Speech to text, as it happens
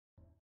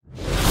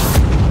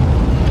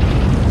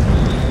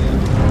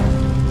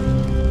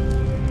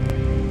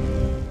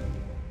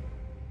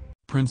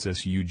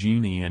Princess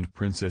Eugenie and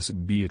Princess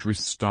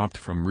Beatrice stopped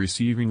from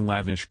receiving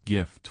lavish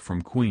gift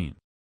from Queen.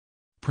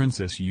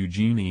 Princess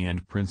Eugenie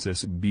and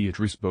Princess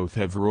Beatrice both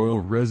have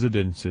royal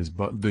residences,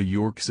 but the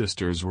York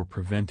sisters were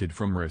prevented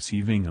from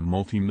receiving a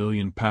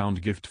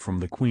multi-million-pound gift from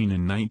the Queen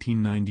in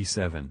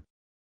 1997.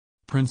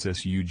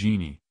 Princess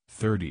Eugenie,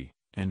 30,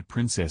 and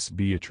Princess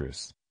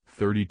Beatrice,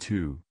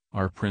 32,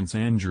 are Prince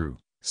Andrew,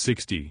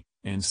 60,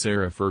 and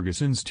Sarah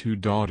Ferguson's two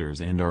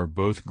daughters and are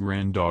both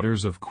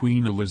granddaughters of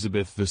Queen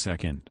Elizabeth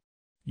II.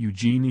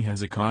 Eugenie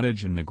has a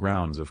cottage in the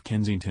grounds of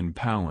Kensington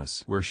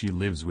Palace where she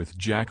lives with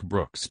Jack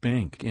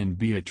Brooksbank, and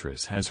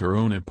Beatrice has her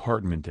own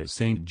apartment at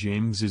St.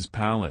 James's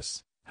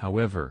Palace.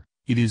 However,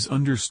 it is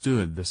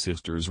understood the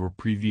sisters were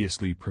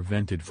previously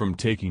prevented from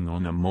taking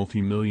on a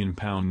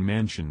multi-million-pound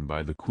mansion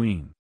by the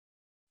Queen.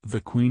 The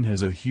Queen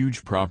has a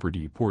huge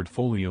property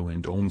portfolio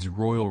and owns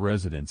royal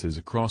residences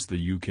across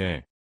the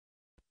UK.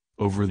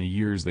 Over the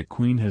years the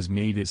Queen has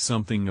made it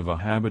something of a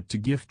habit to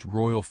gift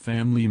royal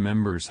family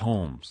members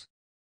homes.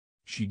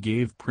 She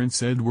gave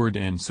Prince Edward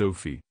and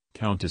Sophie,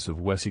 Countess of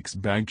Wessex,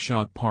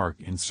 Bagshot Park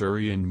in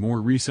Surrey, and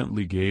more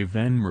recently gave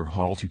Anne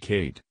Hall to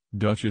Kate,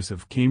 Duchess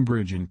of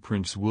Cambridge, and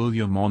Prince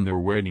William on their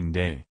wedding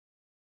day.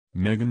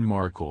 Meghan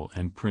Markle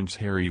and Prince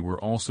Harry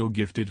were also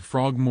gifted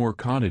Frogmore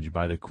Cottage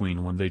by the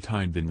Queen when they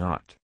tied the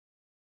knot.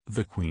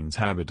 The Queen's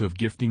habit of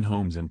gifting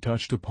homes and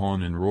touched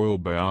upon in royal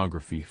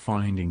biography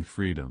Finding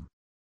Freedom.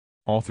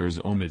 Authors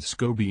Omid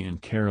Scobie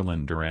and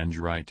Carolyn Durand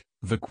write,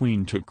 "The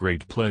Queen took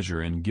great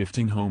pleasure in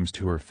gifting homes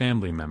to her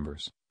family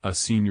members," a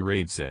senior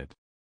aide said.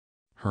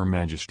 Her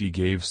Majesty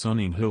gave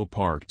Sunning Hill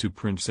Park to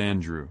Prince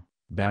Andrew,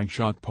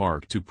 Bagshot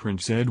Park to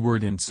Prince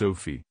Edward and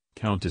Sophie,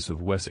 Countess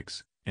of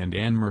Wessex, and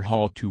Anne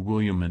Hall to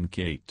William and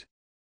Kate.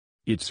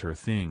 "It's her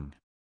thing,"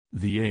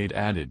 the aide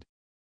added.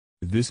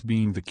 This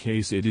being the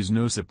case, it is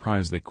no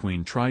surprise the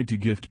Queen tried to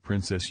gift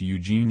Princess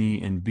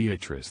Eugenie and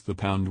Beatrice the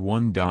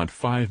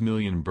 £1.5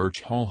 million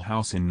Birch Hall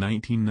house in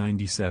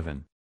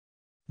 1997.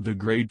 The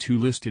Grade 2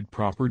 listed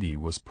property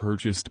was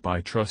purchased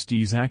by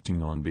trustees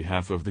acting on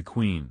behalf of the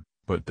Queen,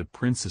 but the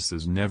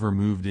princesses never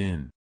moved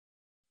in.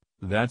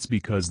 That's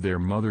because their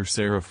mother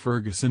Sarah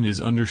Ferguson is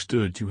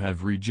understood to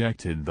have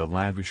rejected the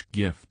lavish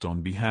gift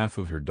on behalf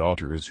of her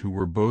daughters, who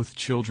were both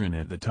children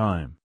at the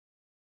time.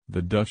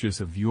 The Duchess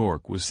of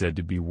York was said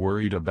to be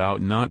worried about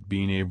not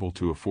being able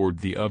to afford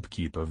the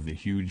upkeep of the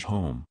huge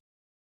home.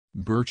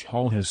 Birch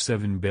Hall has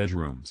 7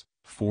 bedrooms,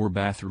 4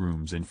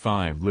 bathrooms and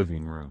 5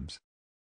 living rooms.